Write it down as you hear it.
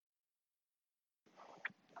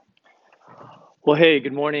Well, hey,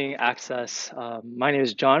 good morning, Access. My name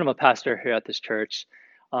is John. I'm a pastor here at this church.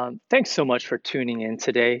 Thanks so much for tuning in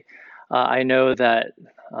today. I know that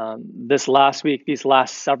this last week, these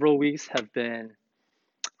last several weeks have been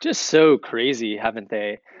just so crazy, haven't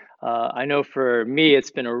they? I know for me, it's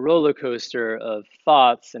been a roller coaster of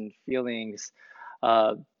thoughts and feelings.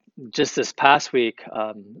 Uh, just this past week,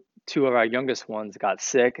 two of our youngest ones got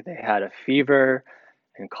sick. They had a fever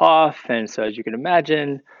and cough, and so as you can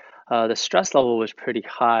imagine, the stress level was pretty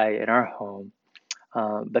high in our home.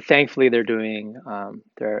 But thankfully, they're doing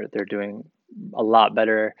a lot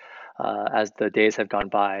better as the days have gone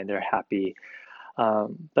by, and they're happy.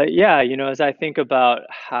 But yeah, as I think about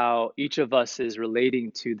how each of us is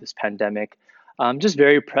relating to this pandemic, I'm just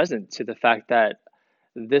very present to the fact that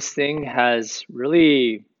this thing has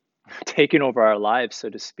really taken over our lives, so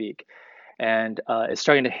to speak, and it's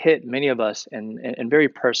starting to hit many of us in very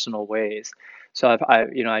personal ways. So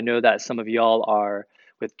I know that some of y'all are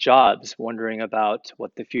with jobs, wondering about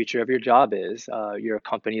what the future of your job is. Your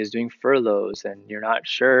company is doing furloughs, and you're not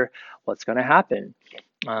sure what's going to happen.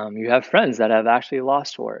 You have friends that have actually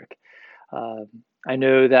lost work. Um, I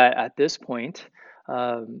know that at this point,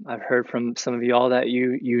 I've heard from some of y'all that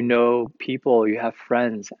you know people, you have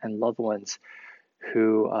friends and loved ones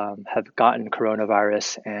who have gotten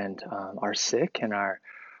coronavirus and are sick and are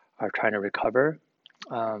trying to recover.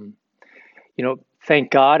 Um,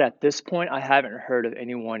 Thank God at this point, I haven't heard of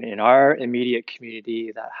anyone in our immediate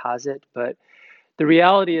community that has it. But the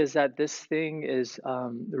reality is that this thing is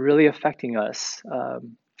really affecting us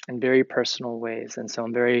in very personal ways, and so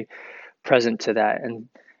I'm very present to that, and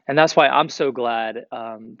that's why I'm so glad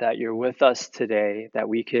that you're with us today, that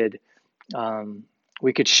um,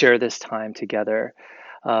 we could share this time together.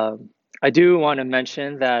 Um, I do want to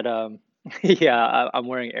mention that, yeah, I'm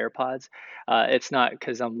wearing AirPods. It's not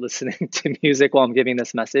because I'm listening to music while I'm giving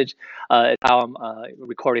this message. It's how I'm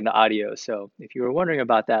recording the audio. So if you were wondering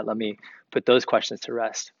about that, let me put those questions to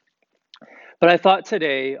rest. But I thought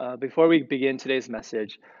today, before we begin today's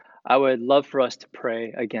message, I would love for us to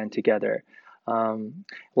pray again together.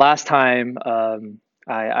 Last time,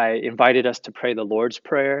 I invited us to pray the Lord's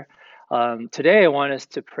Prayer. Today, I want us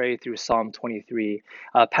to pray through Psalm 23.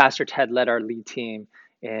 Pastor Ted led our lead team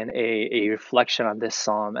in a reflection on this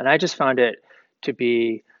psalm, and I just found it to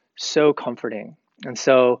be so comforting. And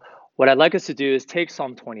so, what I'd like us to do is take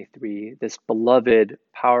Psalm 23, this beloved,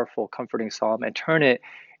 powerful, comforting psalm, and turn it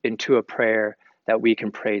into a prayer that we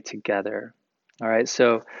can pray together. All right,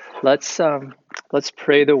 so let's um, let's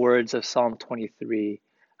pray the words of Psalm 23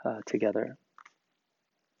 together.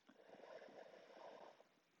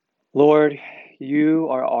 Lord, you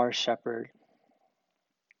are our shepherd,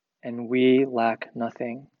 and we lack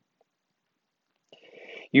nothing.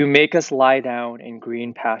 You make us lie down in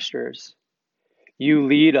green pastures. You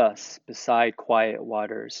lead us beside quiet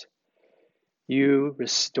waters. You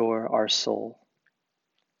restore our soul.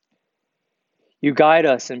 You guide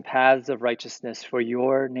us in paths of righteousness for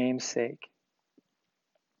your name's sake.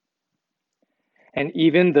 And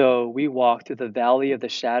even though we walk through the valley of the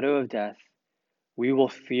shadow of death, we will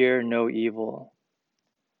fear no evil.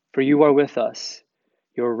 For you are with us.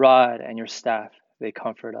 Your rod and your staff, they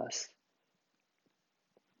comfort us.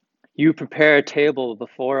 You prepare a table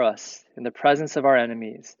before us in the presence of our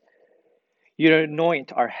enemies. You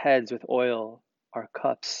anoint our heads with oil, our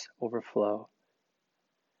cups overflow.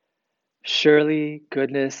 Surely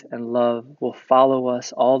goodness and love will follow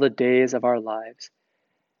us all the days of our lives,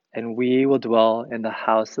 and we will dwell in the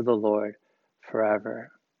house of the Lord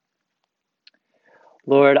forever.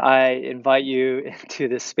 Lord, I invite you into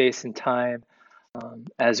this space and time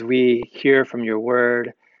as we hear from your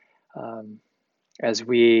word, um, as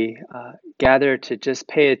we gather to just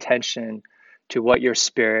pay attention to what your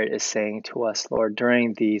spirit is saying to us, Lord,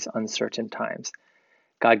 during these uncertain times.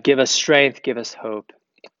 God, give us strength, give us hope,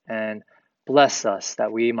 and bless us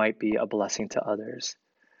that we might be a blessing to others.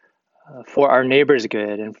 For our neighbor's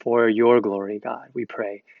good and for your glory, God, we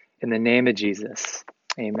pray. In the name of Jesus,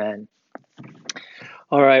 amen.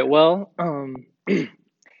 All right, well,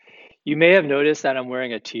 you may have noticed that I'm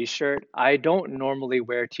wearing a t-shirt. I don't normally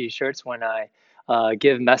wear t-shirts when I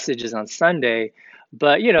give messages on Sunday,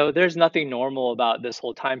 but there's nothing normal about this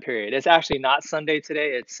whole time period. It's actually not Sunday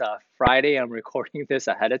today. It's Friday. I'm recording this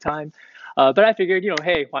ahead of time. But I figured,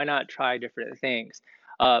 hey, why not try different things?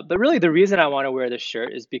 But really the reason I want to wear this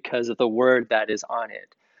shirt is because of the word that is on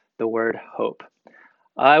it, the word hope.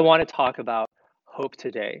 I want to talk about hope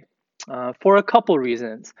today for a couple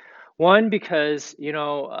reasons. One, because,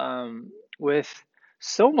 with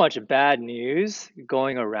so much bad news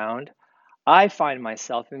going around, I find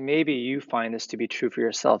myself, and maybe you find this to be true for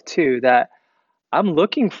yourself too, that I'm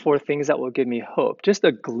looking for things that will give me hope, just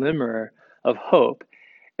a glimmer of hope.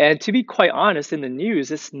 And to be quite honest, in the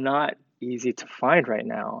news, it's not easy to find right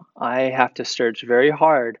now. I have to search very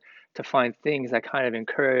hard to find things that kind of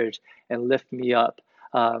encourage and lift me up.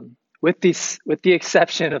 With the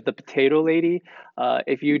exception of the potato lady,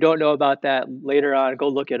 if you don't know about that, later on, go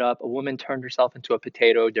look it up. A woman turned herself into a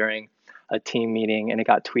potato during a team meeting, and it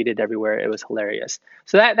got tweeted everywhere. It was hilarious.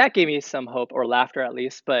 So that gave me some hope, or laughter at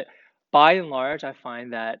least. But by and large, I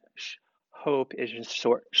find that hope is in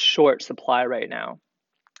short supply right now.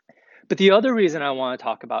 But the other reason I want to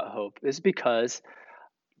talk about hope is because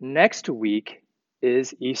next week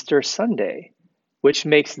is Easter Sunday, which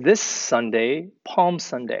makes this Sunday Palm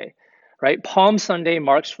Sunday, right? Palm Sunday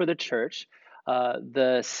marks for the church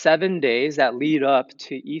the 7 days that lead up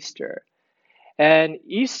to Easter. And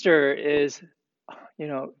Easter is, you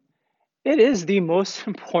know, it is the most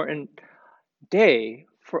important day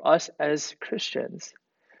for us as Christians.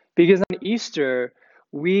 Because on Easter,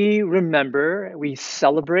 we remember, we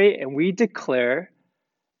celebrate, and we declare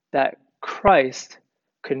that Christ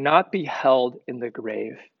could not be held in the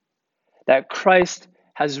grave, that Christ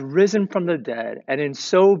has risen from the dead, and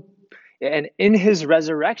in his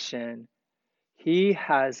resurrection, he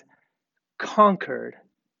has conquered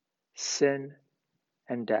sin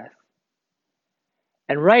and death.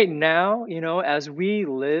 And right now, as we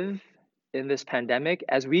live in this pandemic,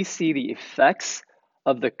 as we see the effects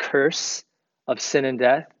of the curse of sin and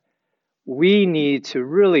death, we need to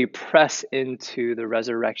really press into the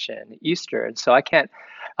resurrection, Easter. And so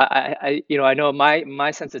I know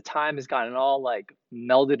my sense of time has gotten all like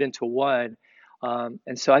melded into one.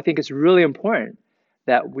 And so I think it's really important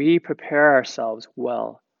that we prepare ourselves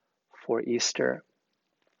well for Easter.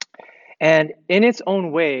 And in its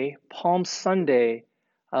own way, Palm Sunday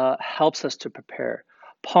helps us to prepare.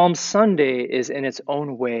 Palm Sunday is in its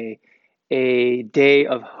own way a day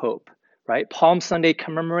of hope, right? Palm Sunday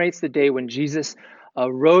commemorates the day when Jesus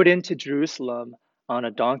rode into Jerusalem on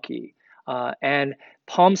a donkey. And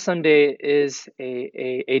Palm Sunday is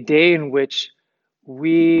a day in which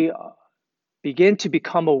we begin to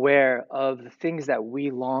become aware of the things that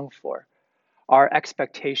we long for, our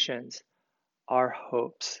expectations, our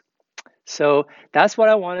hopes. So that's what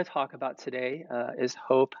I want to talk about today is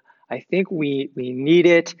hope. I think we need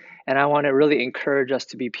it, and I want to really encourage us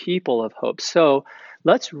to be people of hope. So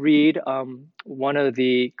let's read one of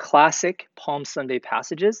the classic Palm Sunday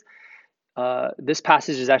passages. This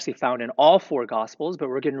passage is actually found in all four Gospels, but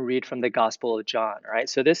we're going to read from the Gospel of John. All right,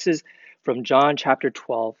 so this is from John chapter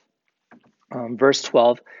 12, verse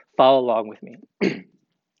 12. Follow along with me.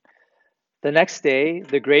 The next day,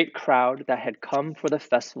 the great crowd that had come for the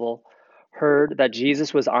festival heard that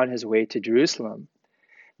Jesus was on his way to Jerusalem.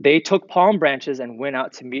 They took palm branches and went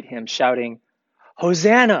out to meet him, shouting,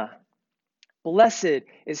 "Hosanna! Blessed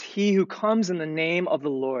is he who comes in the name of the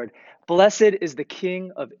Lord. Blessed is the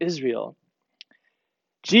King of Israel."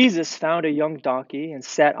 Jesus found a young donkey and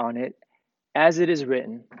sat on it, as it is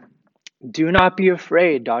written, "Do not be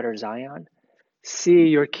afraid, daughter Zion. See,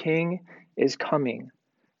 your king is coming,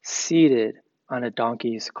 seated on a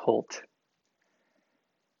donkey's colt."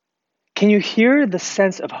 Can you hear the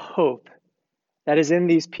sense of hope that is in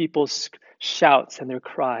these people's shouts and their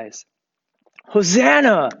cries?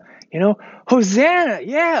 Hosanna! Hosanna!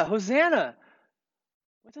 Yeah, Hosanna!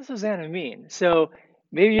 What does Hosanna mean? So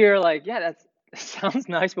maybe you're like, yeah, that sounds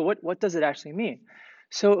nice, but what does it actually mean?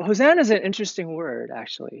 So Hosanna is an interesting word,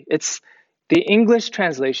 actually. It's the English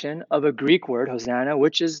translation of a Greek word, Hosanna,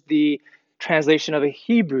 which is the translation of a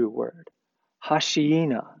Hebrew word,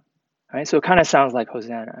 Hashiina. Right? So it kind of sounds like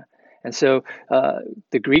Hosanna. And so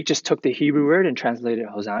the Greek just took the Hebrew word and translated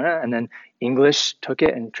Hosanna, and then English took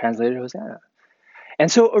it and translated Hosanna.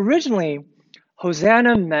 And so originally,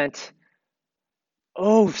 Hosanna meant,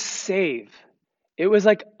 "Oh, save." It was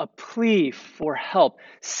like a plea for help.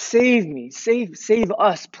 Save me, save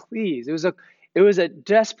us, please. It was a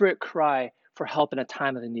desperate cry for help in a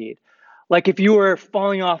time of the need. Like if you were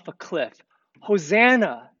falling off a cliff,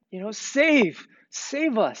 Hosanna,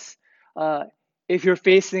 save us. If you're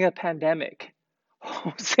facing a pandemic,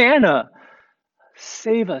 Hosanna,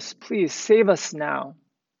 save us, please, save us now.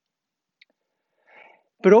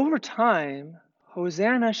 But over time,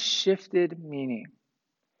 Hosanna shifted meaning.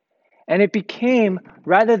 And it became,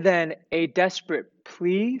 rather than a desperate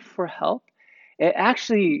plea for help, it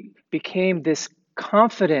actually became this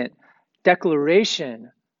confident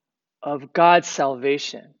declaration of God's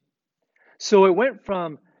salvation. So it went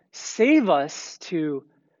from save us to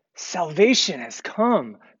salvation has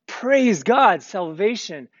come. Praise God,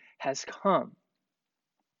 salvation has come.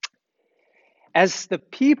 As the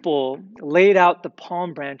people laid out the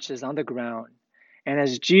palm branches on the ground And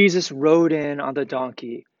as Jesus rode in on the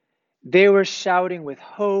donkey, they were shouting with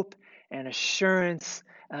hope and assurance,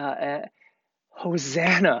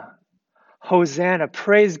 Hosanna, Hosanna,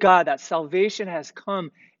 praise God that salvation has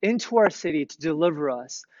come into our city to deliver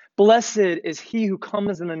us. Blessed is he who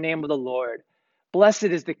comes in the name of the Lord. Blessed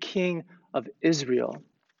is the King of Israel.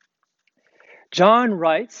 John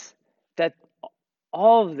writes that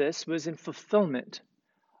all of this was in fulfillment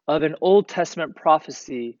of an Old Testament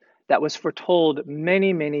prophecy that was foretold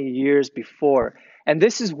many, many years before. And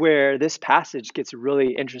this is where this passage gets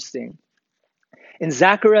really interesting. In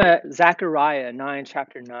Zechariah 9,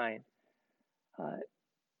 chapter 9,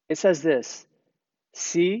 it says this,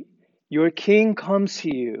 "See, your king comes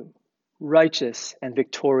to you, righteous and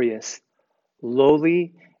victorious,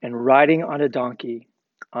 lowly and riding on a donkey,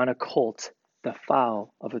 on a colt, the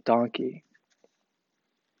foal of a donkey."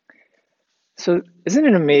 So isn't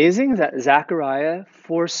it amazing that Zechariah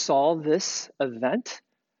foresaw this event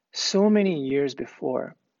so many years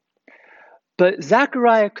before? But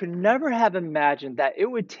Zechariah could never have imagined that it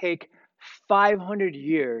would take 500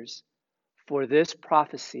 years for this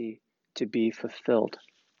prophecy to be fulfilled.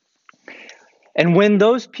 And when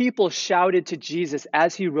those people shouted to Jesus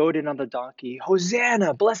as he rode in on the donkey,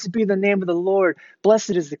 "Hosanna, blessed be the name of the Lord,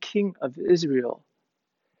 blessed is the King of Israel,"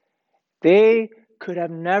 they could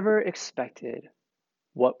have never expected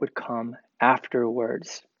what would come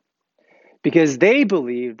afterwards. Because they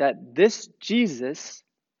believed that this Jesus,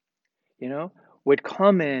 would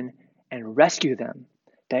come in and rescue them,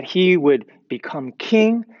 that he would become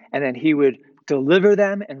king, and then he would deliver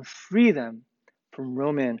them and free them from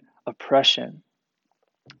Roman oppression.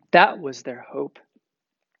 That was their hope.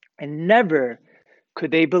 And never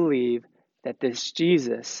could they believe that this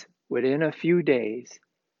Jesus would, in a few days,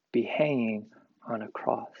 be hanging on a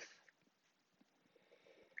cross.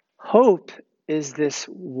 Hope is this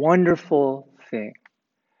wonderful thing.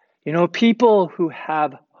 People who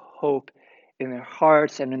have hope in their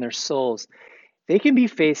hearts and in their souls, they can be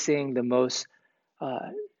facing the most,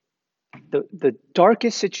 the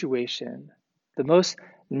darkest situation, the most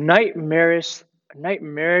nightmarish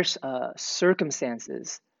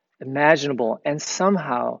circumstances imaginable, and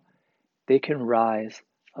somehow they can rise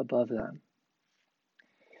above them.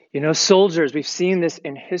 Soldiers, we've seen this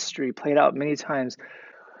in history played out many times.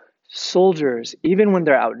 Soldiers, even when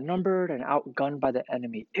they're outnumbered and outgunned by the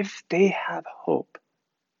enemy, if they have hope,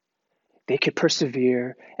 they can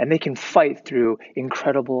persevere and they can fight through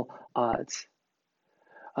incredible odds.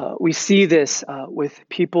 We see this with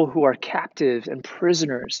people who are captives and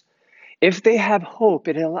prisoners. If they have hope,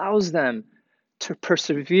 it allows them to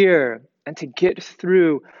persevere and to get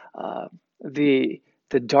through the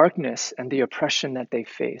darkness and the oppression that they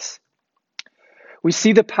face. We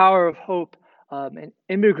see the power of hope in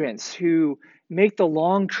immigrants who make the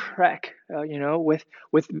long trek, with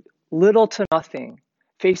little to nothing,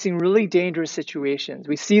 facing really dangerous situations.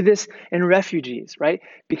 We see this in refugees, right?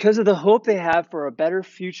 Because of the hope they have for a better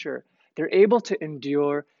future, they're able to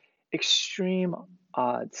endure extreme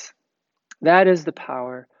odds. That is the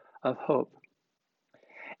power of hope.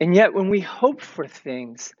 And yet, when we hope for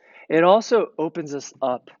things, it also opens us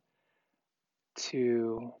up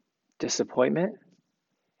to disappointment.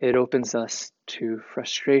 It opens us to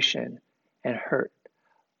frustration and hurt.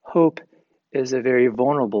 Hope is a very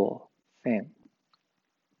vulnerable thing.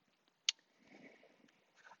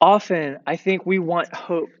 Often, I think we want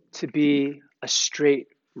hope to be a straight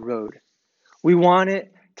road. We want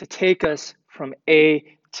it to take us from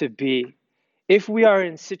A to B. If we are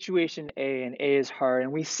in situation A and A is hard,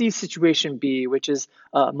 and we see situation B, which is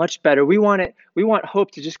much better, we want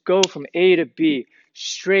hope to just go from A to B,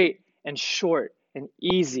 straight and short and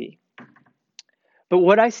easy. But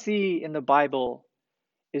what I see in the Bible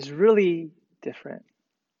is really different.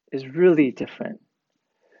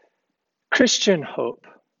 Christian hope,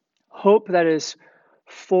 hope that is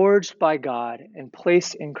forged by God and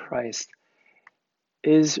placed in Christ,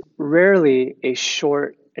 is rarely a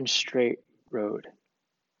short and straight road.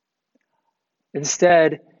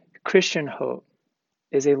 Instead, Christian hope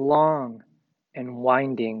is a long and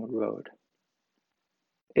winding road.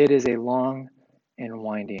 It is a long and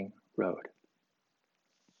winding road.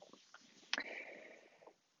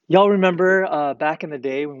 Y'all remember back in the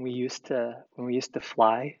day when we used to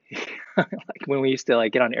fly, like when we used to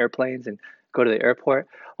get on airplanes and go to the airport?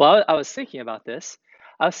 Well, I was thinking about this.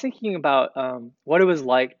 I was thinking about what it was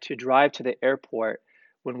like to drive to the airport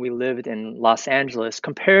when we lived in Los Angeles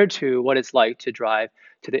compared to what it's like to drive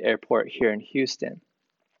to the airport here in Houston.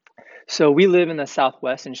 So we live in the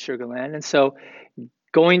Southwest in Sugar Land, and so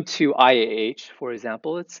going to IAH, for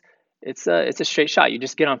example, it's a straight shot. You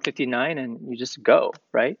just get on 59 and you just go,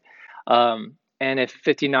 right? And if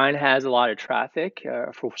 59 has a lot of traffic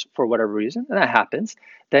for whatever reason, and that happens,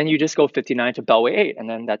 then you just go 59 to Beltway 8, and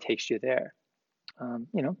then that takes you there.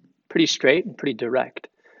 Pretty straight and pretty direct.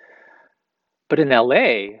 But in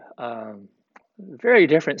LA, very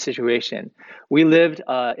different situation. We lived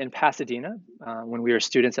in Pasadena when we were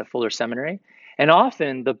students at Fuller Seminary, and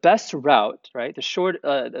often the best route, right,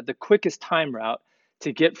 the quickest time route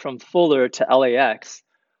to get from Fuller to LAX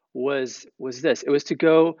was this. It was to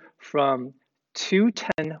go from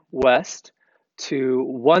 210 West to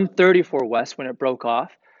 134 West when it broke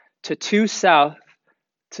off, to 2 South,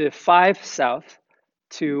 to 5 South,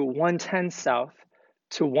 to 110 South,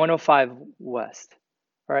 to 105 West.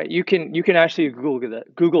 All right, you can actually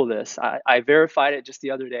Google this. I verified it just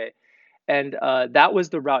the other day, and that was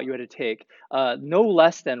the route you had to take. No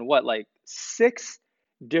less than like 6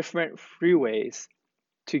 different freeways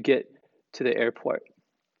to get to the airport.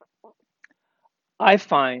 I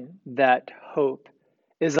find that hope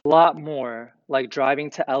is a lot more like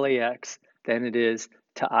driving to LAX than it is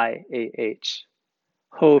to IAH.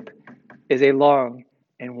 Hope is a long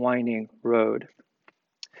and winding road.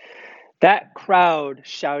 That crowd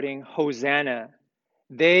shouting, Hosanna,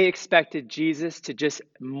 they expected Jesus to just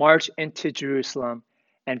march into Jerusalem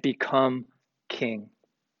and become king,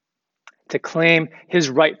 to claim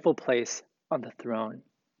his rightful place on the throne.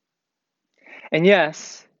 And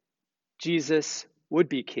yes, Jesus would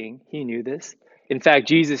be king. He knew this. In fact,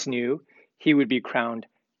 Jesus knew he would be crowned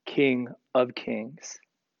King of Kings.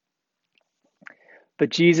 But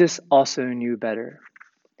Jesus also knew better.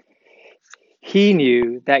 He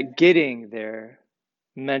knew that getting there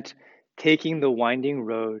meant taking the winding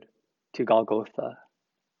road to Golgotha.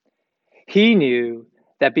 He knew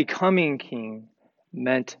that becoming king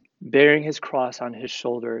meant bearing his cross on his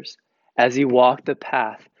shoulders as he walked the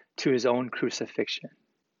path to his own crucifixion.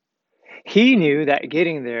 He knew that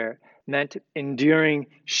getting there meant enduring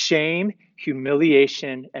shame,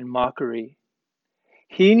 humiliation, and mockery.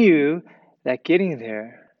 He knew that getting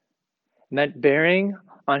there meant bearing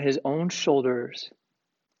on his own shoulders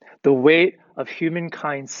the weight of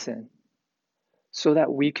humankind's sin so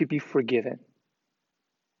that we could be forgiven,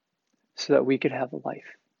 so that we could have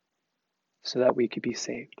life, so that we could be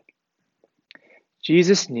saved.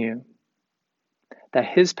 Jesus knew that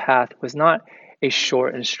his path was not a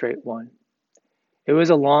short and straight one. It was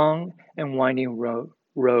a long and winding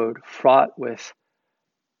road fraught with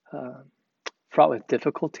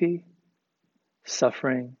difficulty,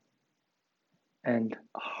 suffering, and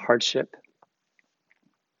hardship.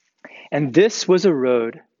 And this was a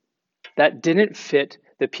road that didn't fit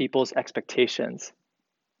the people's expectations.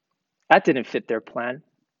 That didn't fit their plan.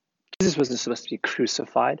 Jesus wasn't supposed to be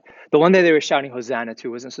crucified. The one that they were shouting Hosanna to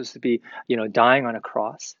wasn't supposed to be, dying on a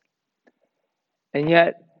cross. And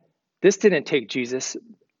yet, this didn't take Jesus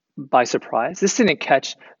by surprise. This didn't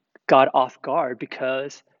catch God off guard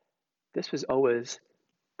because this was always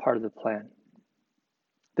part of the plan.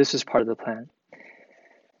 This was part of the plan.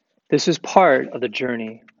 This is part of the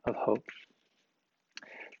journey of hope.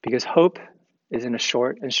 Because hope isn't a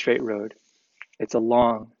short and straight road. It's a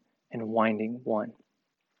long and winding one.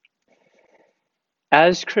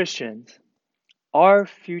 As Christians, our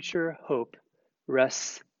future hope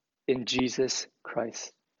rests in Jesus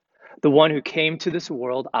Christ, the one who came to this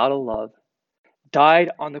world out of love,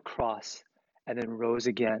 died on the cross, and then rose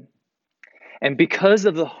again. And because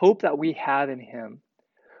of the hope that we have in him,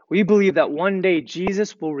 we believe that one day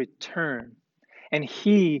Jesus will return and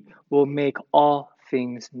he will make all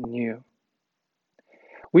things new.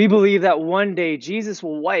 We believe that one day Jesus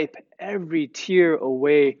will wipe every tear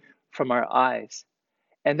away from our eyes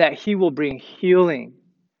and that he will bring healing,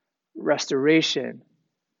 restoration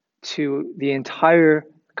to the entire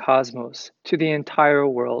cosmos, to the entire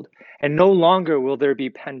world. And no longer will there be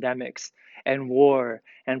pandemics and war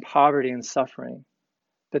and poverty and suffering.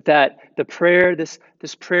 But that the prayer, this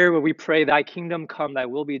prayer where we pray, thy kingdom come, thy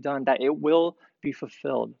will be done, that it will be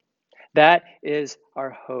fulfilled. That is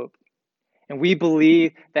our hope. And we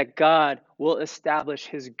believe that God will establish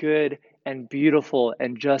his good and beautiful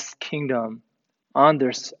and just kingdom on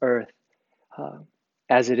this earth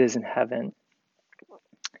as it is in heaven.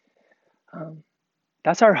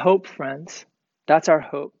 That's our hope, friends. That's our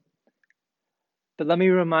hope. But let me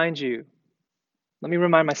remind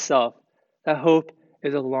myself that hope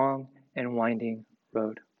is a long and winding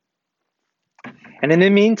road. And in the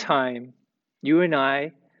meantime, you and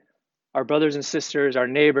I, our brothers and sisters, our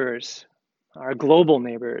neighbors, our global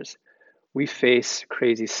neighbors, we face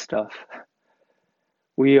crazy stuff.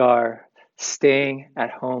 We are staying at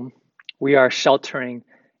home. We are sheltering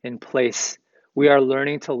in place. We are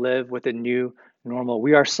learning to live with a new normal.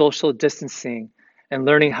 We are social distancing and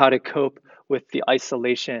learning how to cope with the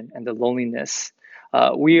isolation and the loneliness.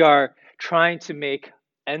 We are trying to make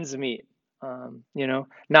ends meet,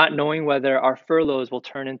 not knowing whether our furloughs will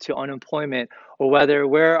turn into unemployment or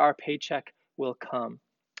where our paycheck will come.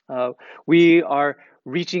 Uh, we are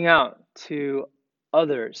reaching out to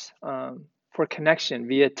others for connection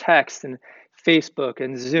via text and Facebook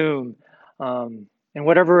and Zoom, and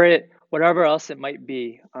whatever else it might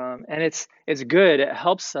be. And it's good. It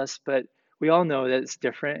helps us, but we all know that it's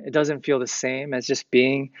different. It doesn't feel the same as just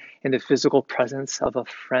being in the physical presence of a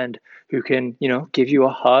friend who can, give you a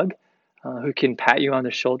hug, who can pat you on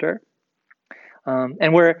the shoulder.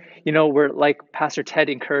 And we're like Pastor Ted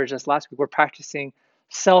encouraged us last week, we're practicing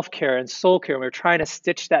self-care and soul care. We're trying to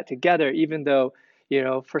stitch that together, even though,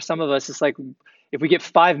 for some of us, it's like if we get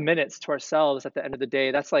 5 minutes to ourselves at the end of the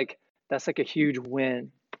day, that's like a huge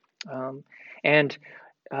win. Um, and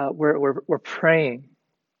we're praying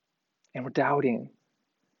and we're doubting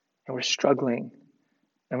and we're struggling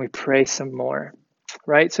and we pray some more,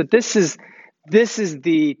 right? So this is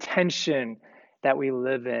the tension that we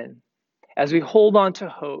live in as we hold on to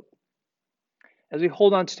hope,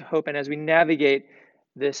 and as we navigate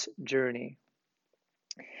this journey.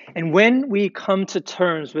 And when we come to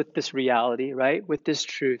terms with this reality, right, with this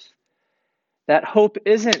truth, that hope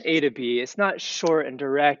isn't A to B, it's not short and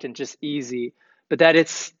direct and just easy, but that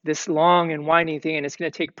it's this long and winding thing, and it's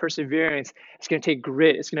going to take perseverance, it's going to take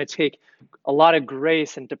grit, it's going to take a lot of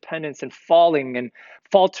grace and dependence and falling and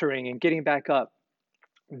faltering and getting back up.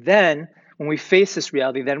 Then, when we face this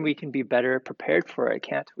reality, then we can be better prepared for it,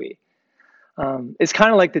 can't we? It's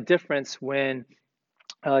kind of like the difference when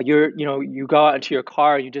you go out into your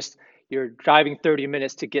car, you're driving 30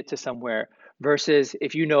 minutes to get to somewhere versus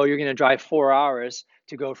if you know you're going to drive 4 hours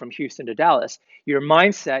to go from Houston to Dallas. Your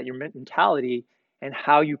mindset, your mentality, and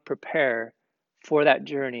how you prepare for that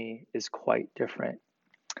journey is quite different.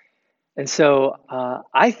 And so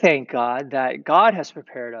I thank God that God has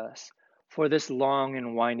prepared us for this long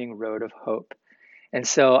and winding road of hope. And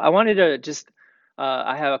so I wanted to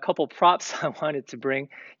I have a couple props I wanted to bring,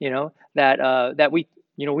 that we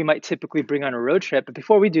might typically bring on a road trip. But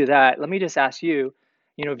before we do that, let me just ask you,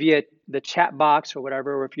 via the chat box or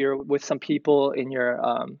whatever, or if you're with some people in your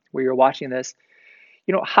where you're watching this,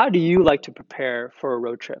 how do you like to prepare for a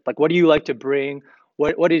road trip? Like, what do you like to bring?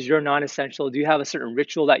 What is your non-essential? Do you have a certain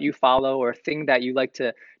ritual that you follow or a thing that you like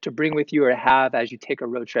to bring with you or have as you take a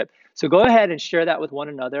road trip? So go ahead and share that with one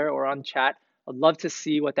another or on chat. I'd love to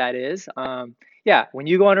see what that is. Yeah, when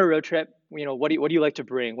you go on a road trip, what do you like to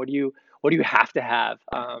bring? What do you have to have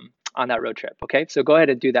on that road trip? Okay, so go ahead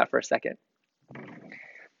and do that for a second.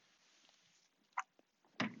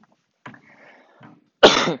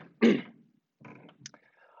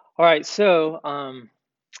 All right, so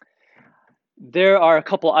there are a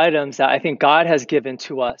couple items that I think God has given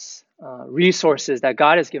to us, resources that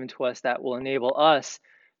God has given to us that will enable us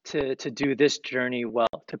to do this journey well,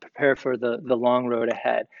 to prepare for the long road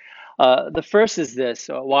ahead. The first is this,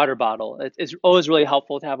 a water bottle. It's always really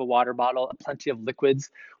helpful to have a water bottle, plenty of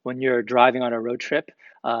liquids when you're driving on a road trip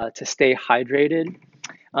to stay hydrated.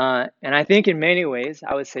 And I think in many ways,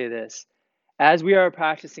 I would say this, as we are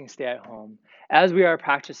practicing stay at home, as we are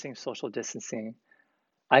practicing social distancing,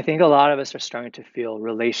 I think a lot of us are starting to feel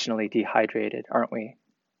relationally dehydrated, aren't we?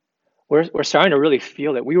 We're starting to really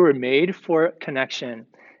feel it. We were made for connection,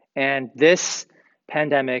 and this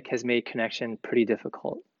pandemic has made connection pretty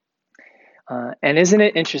difficult. And isn't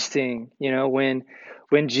it interesting, when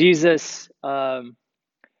Jesus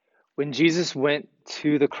when Jesus went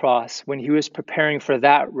to the cross, when he was preparing for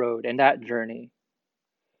that road and that journey,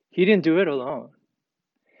 he didn't do it alone.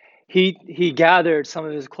 He gathered some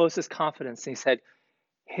of his closest confidants and he said,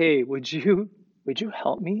 "Hey, would you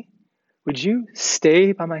help me? Would you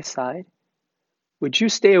stay by my side? Would you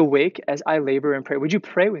stay awake as I labor and pray? Would you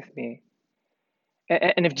pray with me?"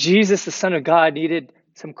 And if Jesus, the Son of God, needed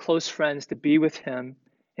some close friends to be with him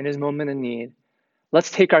in his moment of need,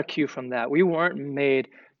 let's take our cue from that. We weren't made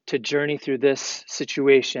to journey through this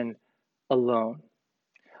situation alone.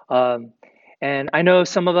 And I know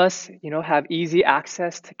some of us, have easy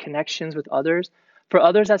access to connections with others. For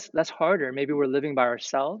others, that's harder. Maybe we're living by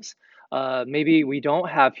ourselves. Maybe we don't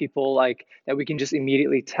have people like that we can just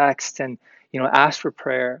immediately text and ask for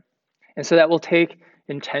prayer, and so that will take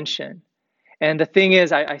intention. And the thing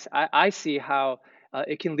is, I see how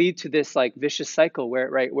it can lead to this like vicious cycle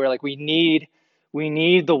where like we need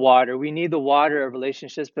the water of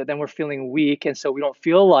relationships, but then we're feeling weak, and so we don't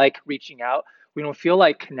feel like reaching out, we don't feel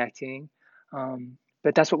like connecting.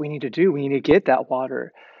 But that's what we need to do. We need to get that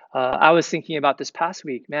water. I was thinking about this past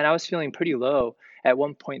week, man. I was feeling pretty low at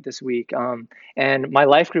one point this week, and my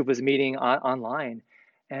life group was meeting online,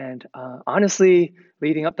 And honestly,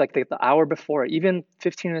 leading up like the hour before, even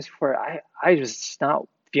 15 minutes before, I was just not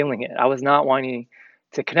feeling it. I was not wanting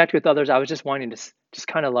to connect with others. I was just wanting to just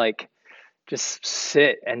kind of like just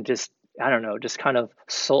sit and just, I don't know, just kind of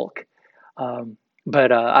sulk.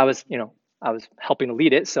 But I was helping to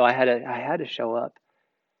lead it, so I had to show up.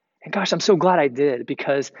 And gosh, I'm so glad I did,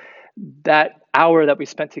 because that hour that we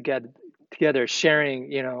spent together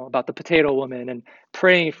sharing, about the potato woman and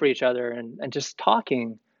praying for each other and just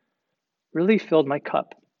talking really filled my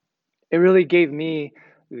cup. It really gave me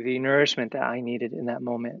the nourishment that I needed in that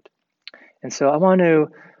moment. And so I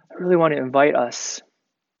really want to invite us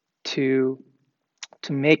to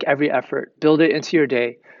make every effort, build it into your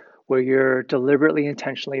day where you're deliberately,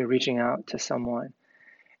 intentionally reaching out to someone.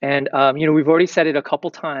 And we've already said it a couple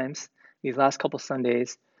times these last couple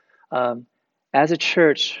Sundays. Um, as a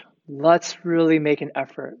church, let's really make an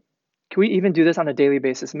effort. Can we even do this on a daily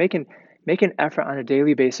basis? Make an effort on a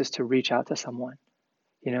daily basis to reach out to someone.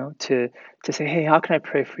 To say, hey, how can I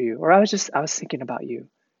pray for you? Or I was thinking about you.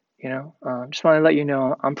 Just want to let you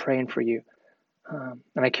know I'm praying for you,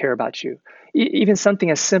 and I care about you. Even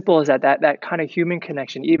something as simple as that kind of human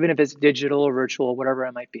connection, even if it's digital or virtual, whatever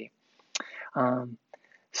it might be. Um,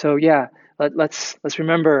 so yeah, let's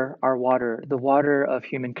remember our water, the water of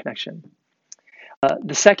human connection.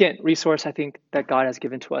 The second resource I think that God has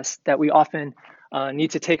given to us that we often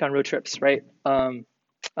need to take on road trips, right?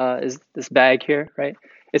 Is this bag here, right?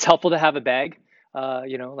 It's helpful to have a bag,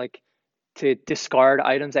 like to discard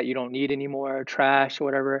items that you don't need anymore, trash or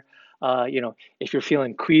whatever. If you're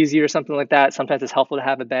feeling queasy or something like that, sometimes it's helpful to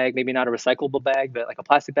have a bag, maybe not a recyclable bag, but like a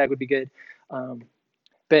plastic bag would be good.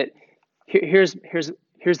 But here's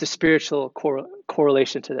the spiritual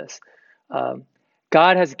correlation to this. Um,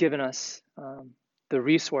 God has given us the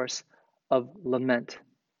resource of lament.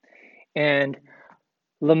 And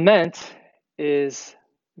lament is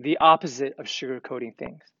the opposite of sugarcoating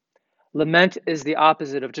things. Lament is the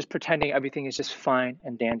opposite of just pretending everything is just fine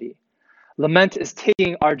and dandy. Lament is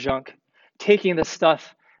taking our junk, taking the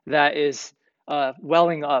stuff that is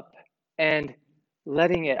welling up and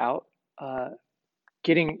letting it out, kind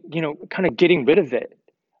of getting rid of it.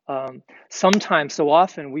 Sometimes, so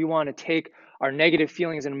often, we want to take our negative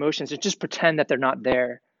feelings and emotions and just pretend that they're not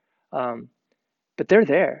there. Um, but they're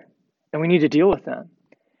there, and we need to deal with them.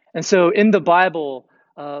 And so in the Bible,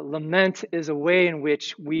 lament is a way in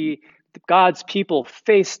which God's people,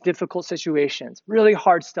 face difficult situations, really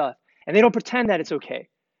hard stuff, and they don't pretend that it's okay.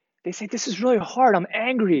 They say, this is really hard. I'm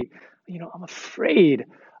angry. I'm afraid.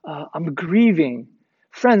 I'm grieving.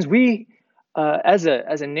 Friends, we, as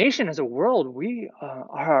a nation, as a world, we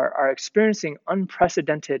are experiencing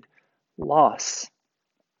unprecedented loss.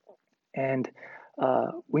 And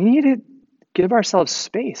we need to give ourselves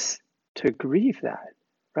space to grieve that,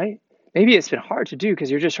 right? Maybe it's been hard to do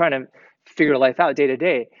because you're just trying to figure life out day to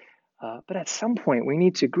day. But at some point, we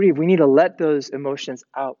need to grieve. We need to let those emotions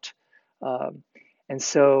out. Um, and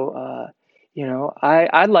so,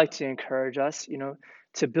 I'd like to encourage us,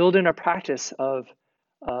 to build in a practice uh,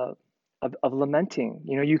 of lamenting.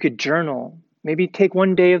 You could journal, maybe take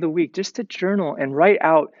one day of the week just to journal and write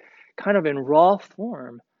out kind of in raw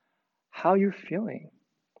form how you're feeling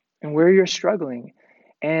and where you're struggling,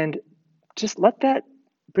 and just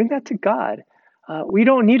bring that to God. We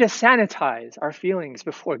don't need to sanitize our feelings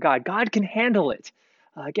before God. God can handle it.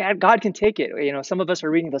 God can take it. Some of us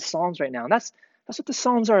are reading the Psalms right now, and that's what the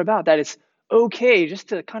Psalms are about. That it's okay just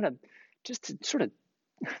to sort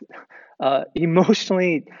of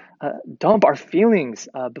emotionally dump our feelings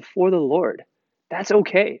before the Lord. That's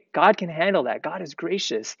okay. God can handle that. God is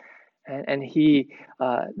gracious, and He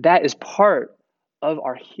that is part of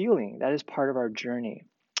our healing. That is part of our journey.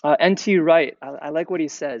 N.T. Wright, I like what he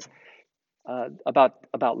says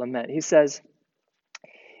about lament. He says,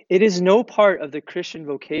 "It is no part of the Christian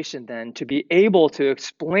vocation then to be able to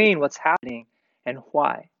explain what's happening and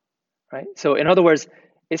why." Right? So in other words,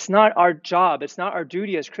 it's not our job, it's not our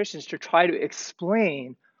duty as Christians to try to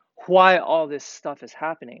explain why all this stuff is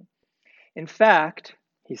happening. In fact,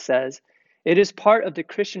 he says, it is part of the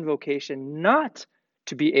Christian vocation not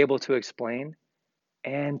to be able to explain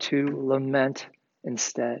and to lament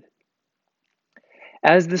instead.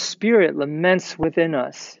 As the Spirit laments within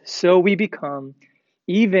us, so we become,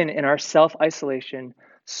 even in our self-isolation,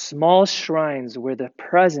 small shrines where the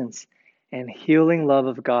presence and healing love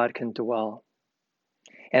of God can dwell.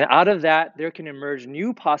 And out of that, there can emerge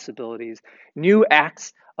new possibilities, new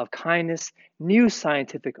acts of kindness, new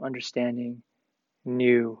scientific understanding,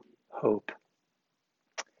 new hope.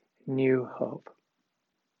 New hope.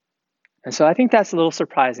 And so I think that's a little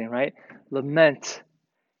surprising, right? Lament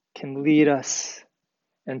can lead us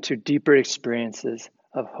into deeper experiences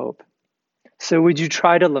of hope. So would you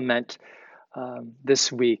try to lament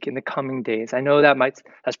this week, in the coming days? I know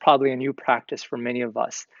that's probably a new practice for many of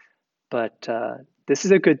us, but this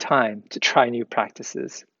is a good time to try new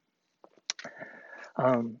practices.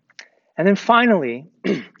 Um, and then finally,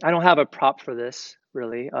 I don't have a prop for this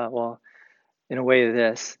really. Well, in a way,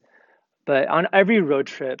 this, but on every road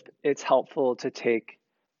trip, it's helpful to take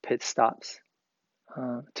pit stops,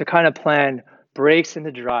 to kind of plan breaks in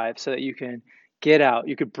the drive so that you can get out.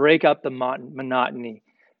 You could break up the monotony,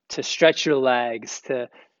 to stretch your legs, to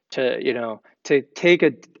take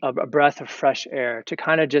a breath of fresh air, to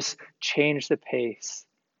kind of just change the pace,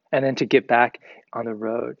 and then to get back on the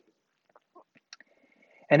road.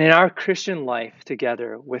 And in our Christian life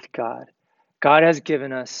together with God, God has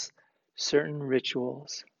given us certain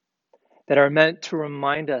rituals that are meant to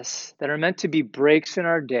remind us, that are meant to be breaks in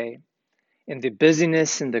our day, in the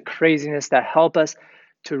busyness and the craziness, that help us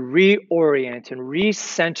to reorient and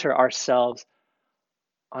recenter ourselves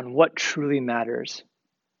on what truly matters,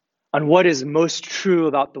 on what is most true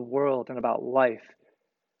about the world and about life,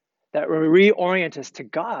 that reorient us to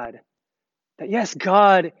God, that yes,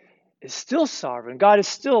 God is still sovereign, God is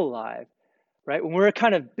still alive, right? When we're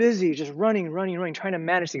kind of busy, just running, trying to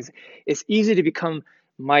manage things, it's easy to become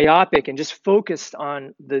myopic and just focused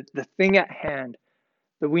on the thing at hand.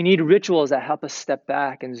 But we need rituals that help us step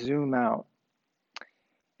back and zoom out.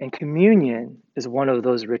 And communion is one of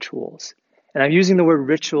those rituals. And I'm using the word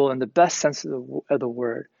ritual in the best sense of the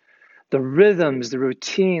word. The rhythms, the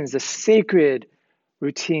routines, the sacred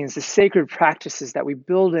routines, the sacred practices that we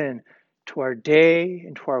build in to our day,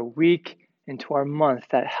 into our week, into our month,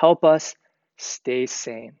 that help us stay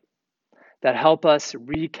sane, that help us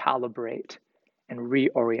recalibrate and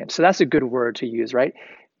reorient. So that's a good word to use, right?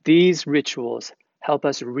 These rituals help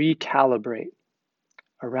us recalibrate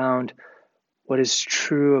around what is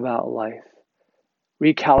true about life,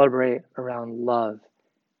 recalibrate around love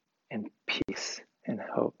and peace and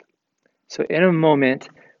hope. So in a moment,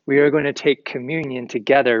 we are going to take communion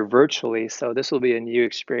together virtually. So this will be a new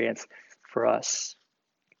experience for us.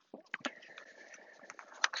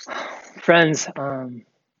 Friends,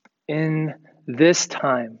 in this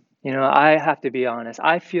time, I have to be honest,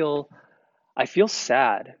 I feel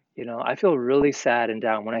sad. I feel really sad and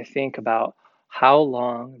down when I think about how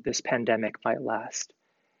long this pandemic might last,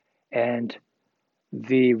 and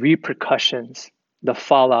the repercussions, the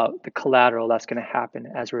fallout, the collateral that's going to happen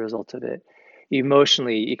as a result of it,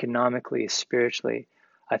 emotionally, economically, spiritually.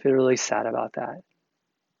 I feel really sad about that.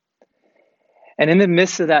 And in the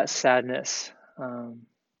midst of that sadness,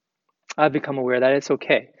 I've become aware that it's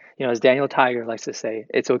okay. As Daniel Tiger likes to say,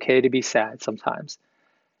 it's okay to be sad sometimes.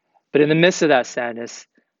 But in the midst of that sadness,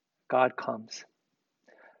 God comes.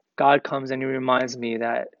 God comes and he reminds me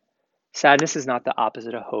that sadness is not the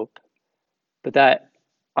opposite of hope, but that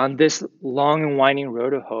on this long and winding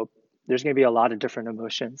road of hope, there's going to be a lot of different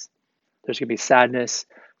emotions. There's going to be sadness,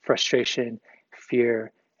 frustration,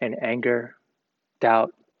 fear, and anger,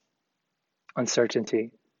 doubt,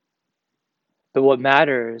 uncertainty. But what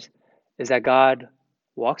matters is that God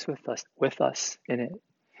walks with us in it.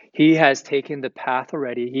 He has taken the path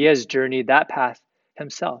already. He has journeyed that path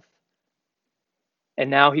himself. And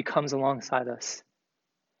now he comes alongside us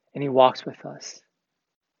and he walks with us,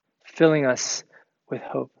 filling us with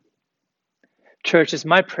hope. Church, it's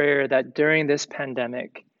my prayer that during this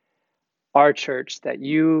pandemic, our church, that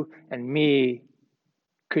you and me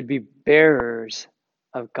could be bearers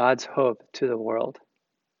of God's hope to the world.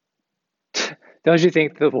 Don't you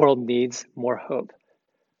think the world needs more hope?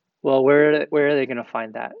 Well, where are they going to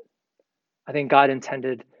find that? I think God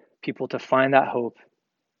intended people to find that hope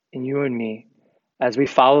in you and me as we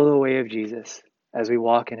follow the way of Jesus, as we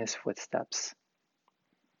walk in his footsteps.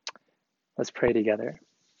 Let's pray together.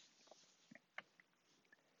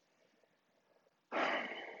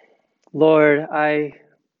 Lord, I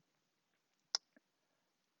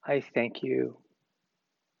thank you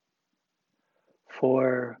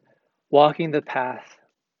for walking the path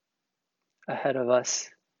ahead of us,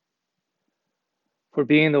 for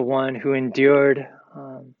being the one who endured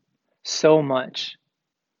so much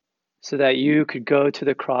so that you could go to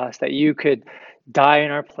the cross, that you could die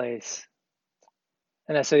in our place,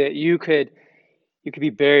 and that so that you could be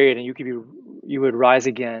buried and you would rise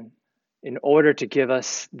again in order to give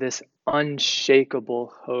us this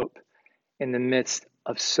unshakable hope in the midst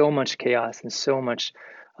of so much chaos and so much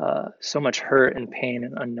hurt and pain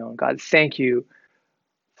and unknown. God, thank you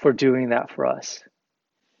for doing that for us.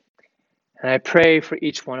 And I pray for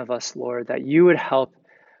each one of us, Lord, that you would help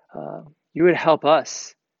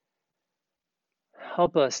us.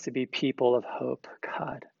 Help us to be people of hope,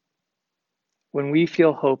 God. When we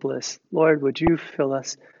feel hopeless, Lord, would you fill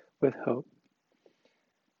us with hope?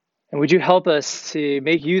 And would you help us to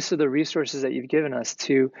make use of the resources that you've given us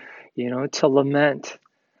to, to lament,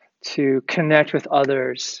 to connect with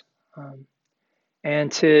others,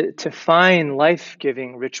 and to find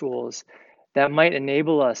life-giving rituals that might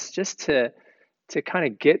enable us just to kind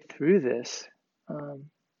of get through this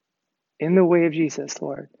in the way of Jesus,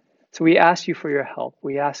 Lord. So we ask you for your help.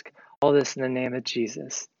 We ask all this in the name of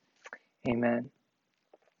Jesus. Amen.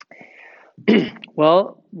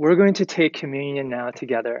 Well, we're going to take communion now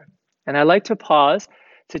together. And I'd like to pause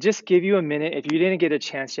to just give you a minute, if you didn't get a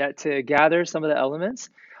chance yet, to gather some of the elements.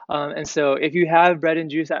 And so if you have bread and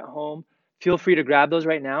juice at home, feel free to grab those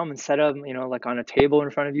right now and set them, like on a table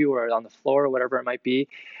in front of you or on the floor or whatever it might be.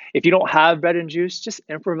 If you don't have bread and juice, just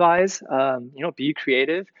improvise, be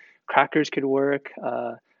creative. Crackers could work,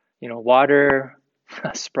 water,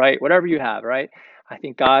 Sprite, whatever you have, right? I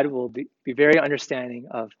think God will be very understanding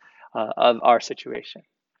of our situation.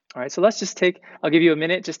 All right, so I'll give you a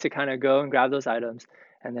minute just to kind of go and grab those items,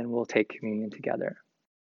 and then we'll take communion together.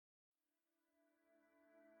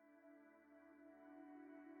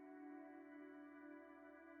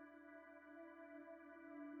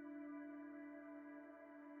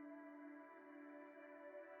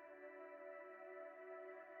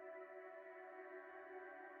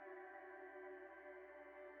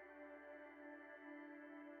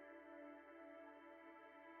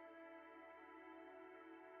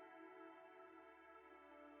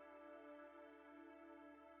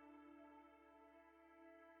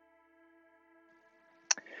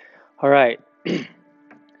 All right,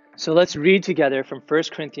 so let's read together from 1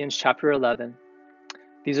 Corinthians chapter 11.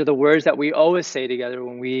 These are the words that we always say together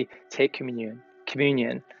when we take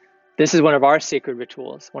communion. This is one of our sacred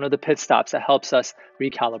rituals, one of the pit stops that helps us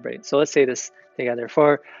recalibrate. So let's say this together.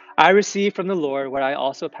 For I received from the Lord what I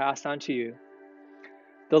also passed on to you.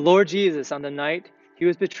 The Lord Jesus, on the night he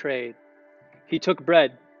was betrayed, he took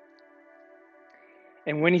bread,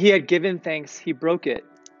 and when he had given thanks, he broke it.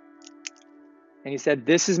 And he said,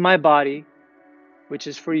 "This is my body, which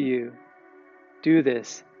is for you. Do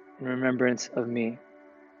this in remembrance of me."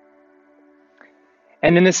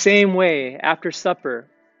 And in the same way, after supper,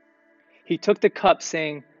 he took the cup,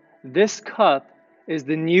 saying, "This cup is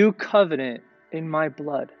the new covenant in my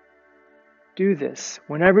blood. Do this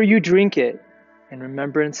whenever you drink it in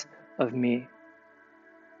remembrance of me.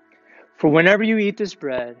 For whenever you eat this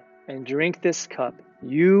bread and drink this cup,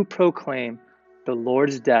 you proclaim the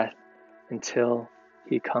Lord's death until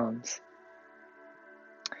he comes."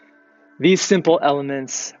 These simple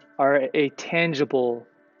elements are a tangible,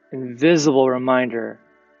 invisible reminder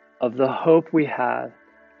of the hope we have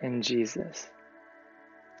in Jesus.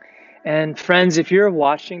 And friends, if you're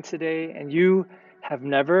watching today and you have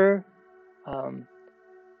never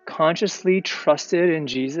consciously trusted in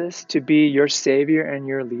Jesus to be your Savior and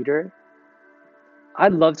your leader,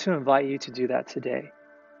 I'd love to invite you to do that today.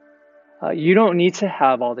 You don't need to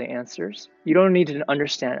have all the answers. You don't need to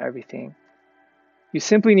understand everything. You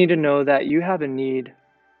simply need to know that you have a need.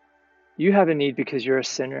 You have a need because you're a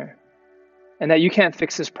sinner, and that you can't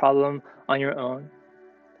fix this problem on your own.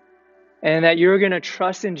 And that you're going to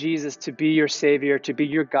trust in Jesus to be your Savior, to be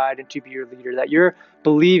your guide, and to be your leader. That you're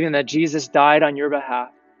believing that Jesus died on your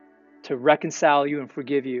behalf to reconcile you and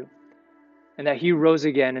forgive you. And that he rose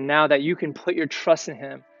again. And now that you can put your trust in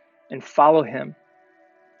him and follow him.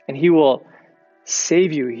 And he will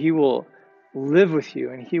save you. He will live with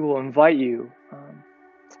you. And he will invite you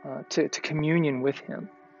to communion with him.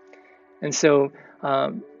 And so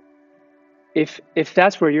if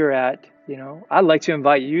that's where you're at, I'd like to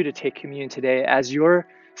invite you to take communion today as your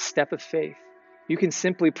step of faith. You can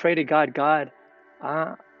simply pray to God, "God,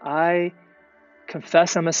 I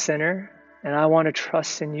confess I'm a sinner, and I want to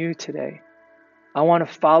trust in you today. I want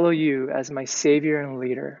to follow you as my Savior and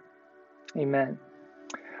leader." Amen.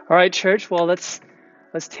 All right, church, well, let's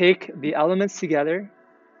take the elements together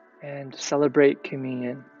and celebrate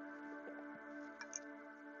communion.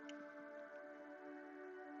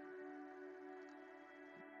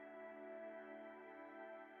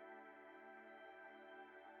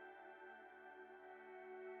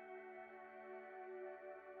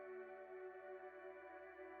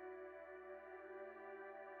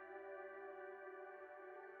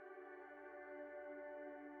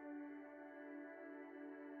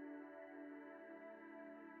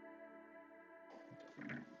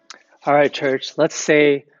 All right, church, let's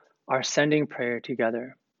say our sending prayer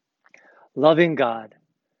together. Loving God,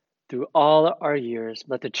 through all our years,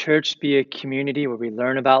 let the church be a community where we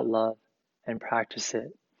learn about love and practice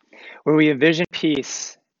it, where we envision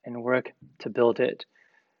peace and work to build it,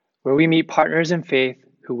 where we meet partners in faith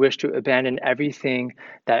who wish to abandon everything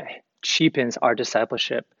that cheapens our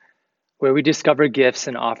discipleship, where we discover gifts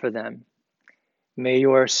and offer them. May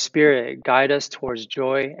your Spirit guide us towards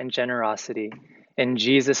joy and generosity. In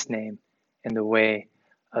Jesus' name, in the way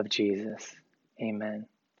of Jesus. Amen.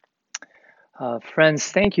 Friends,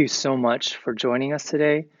 thank you so much for joining us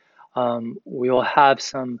today. We will have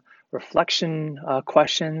some reflection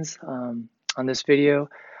questions on this video,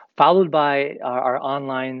 followed by our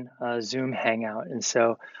online Zoom Hangout. And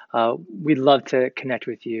so we'd love to connect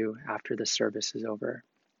with you after the service is over.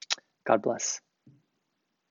 God bless.